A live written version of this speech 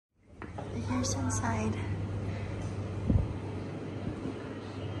Here's inside.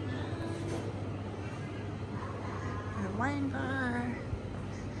 The wine bar.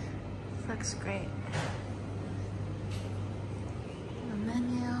 Looks great. The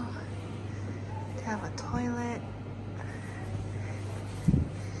menu. They have a toilet.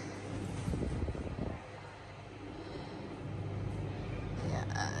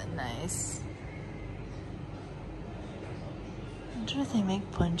 Yeah, nice. I wonder if they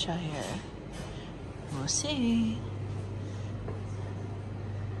make poncha here. We'll see.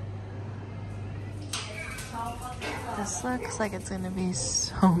 This looks like it's gonna be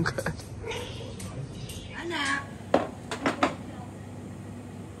so good. Anna.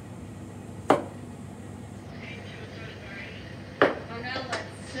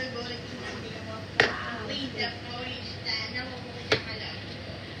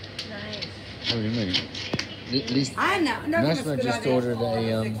 Nice. What do you mean? At least Nasma just ordered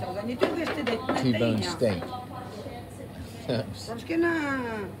a T-bone steak.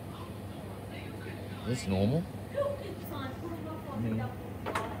 That's normal.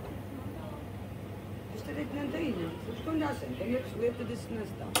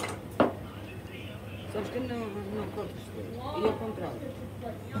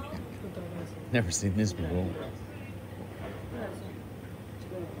 Never seen this before.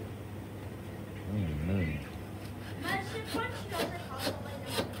 Oh no.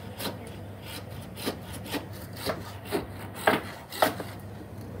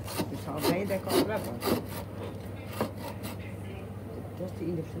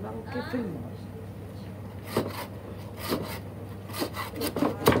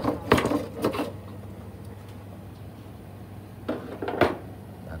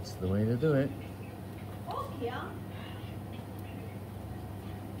 That's the way to do it.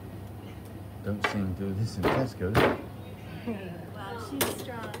 Don't see him do this in Tesco. Wow, she's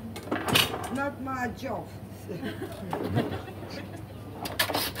strong. Not my job.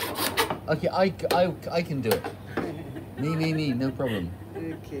 Okay, I can do it. Me, no problem.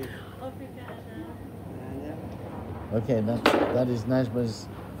 Okay. Okay, that is Najma's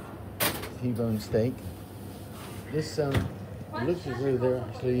T-bone steak. This looks as though they're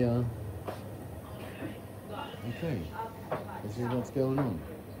actually okay. This is what's going on.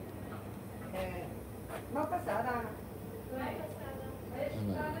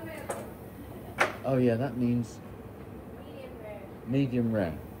 Oh yeah, that means medium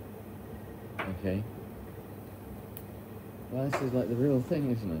rare. Okay. Well, this is like the real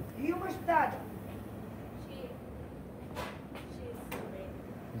thing, isn't it?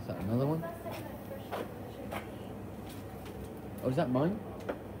 Is that another one? Oh, is that mine?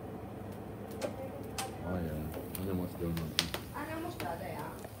 Oh yeah, I know what's going on.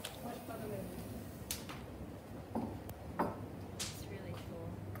 It's really cool.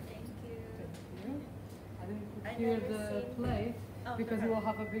 Thank you. I didn't put here the plate because you will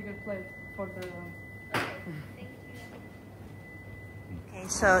have a bigger plate for the. Okay,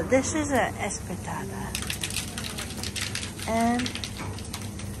 so this is a espetada and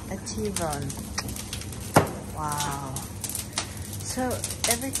a T-bone. Wow. So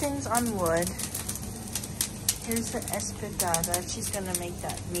everything's on wood. Here's the espetada. She's gonna make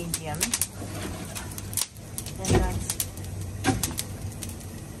that medium. Then that's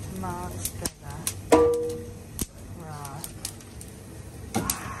Madeira. Raw.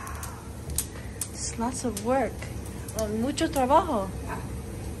 Wow. It's lots of work. Mucho trabajo.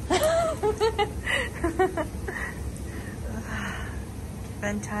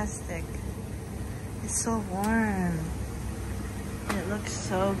 Fantastic. It's so warm. And it looks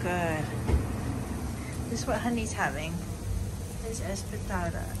so good. This is what Honey's having. This is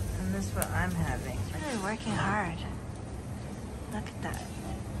espetada. And this is what I'm having. Really working hard. Look at that.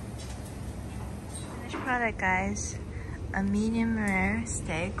 Finished product, guys. A medium rare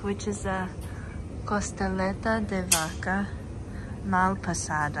steak, which is a costeleta de vaca mal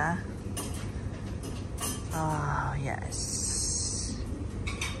pasada. Oh, yes.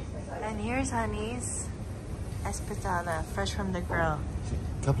 And here's Honey's espetada, fresh from the grill.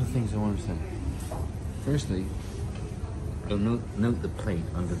 A couple of things I want to say. Firstly, note the plate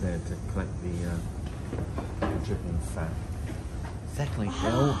under there to collect the dripping fat. Secondly,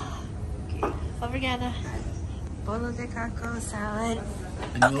 Okay, obrigada. Bolo de caco salad.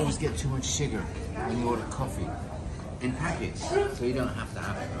 and you always get too much sugar when you order coffee in packets, so you don't have to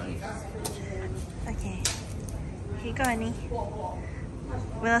have it, right? Okay. Here you go, Honey.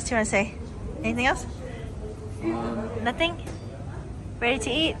 What else do you want to say? Anything else? Nothing? Ready to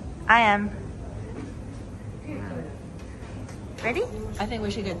eat? I am. Ready? I think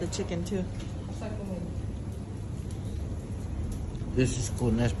we should get the chicken too. This is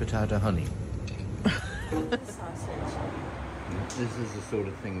called an espetada honey. Sausage. This is the sort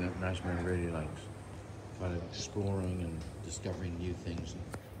of thing that Najma really likes. Kind of exploring and discovering new things.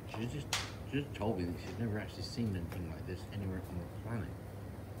 She just told me that she's never actually seen anything like this anywhere on the planet.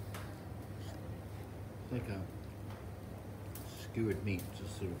 It's like a skewered meat,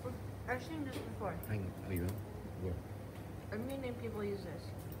 just sort of. I've seen this before. Oh, you know? Where? Armenian people use this.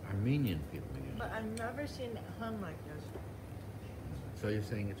 Armenian people use it. But I've never seen it hung like this. So you're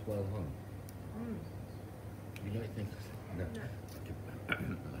saying it's well hung? Mm. You don't think? No.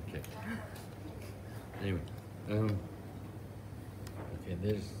 Okay. Anyway, okay.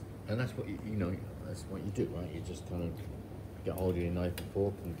 And that's what you know. That's what you do, right? You just kind of get hold of your knife and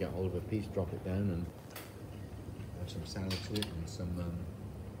fork and get hold of a piece, drop it down, and add some salad to it and some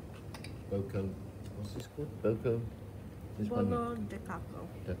bocco. What's this called? Bocco. Bolo de caco.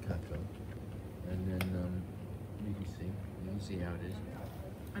 Da caco. And then you can see how it is.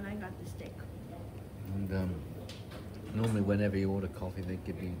 And I got the steak. And normally whenever you order coffee, they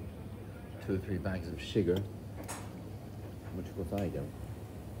give you 2 or 3 bags of sugar, which of course I don't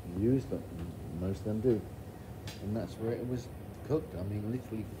use, but most of them do. And that's where it was cooked. I mean,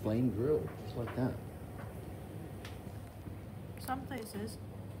 literally flame grilled, just like that. Some places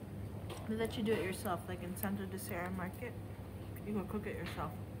they let you do it yourself, like in Santa de Serra Market. You go cook it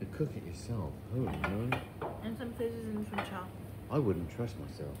yourself. You cook it yourself. Holy moly. And some places in Funchal. I wouldn't trust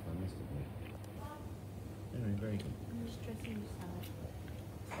myself, I must admit. Anyway, very good. I'm just dressing the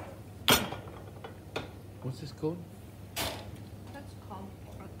salad. What's this called? That's called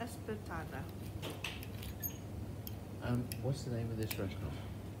espetada. What's the name of this restaurant?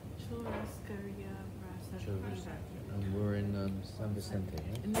 Churrascaria Brasa. And we're in San Vicente,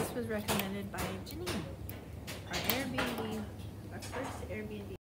 yes? And this was recommended by Janine. Our Airbnb, our first Airbnb.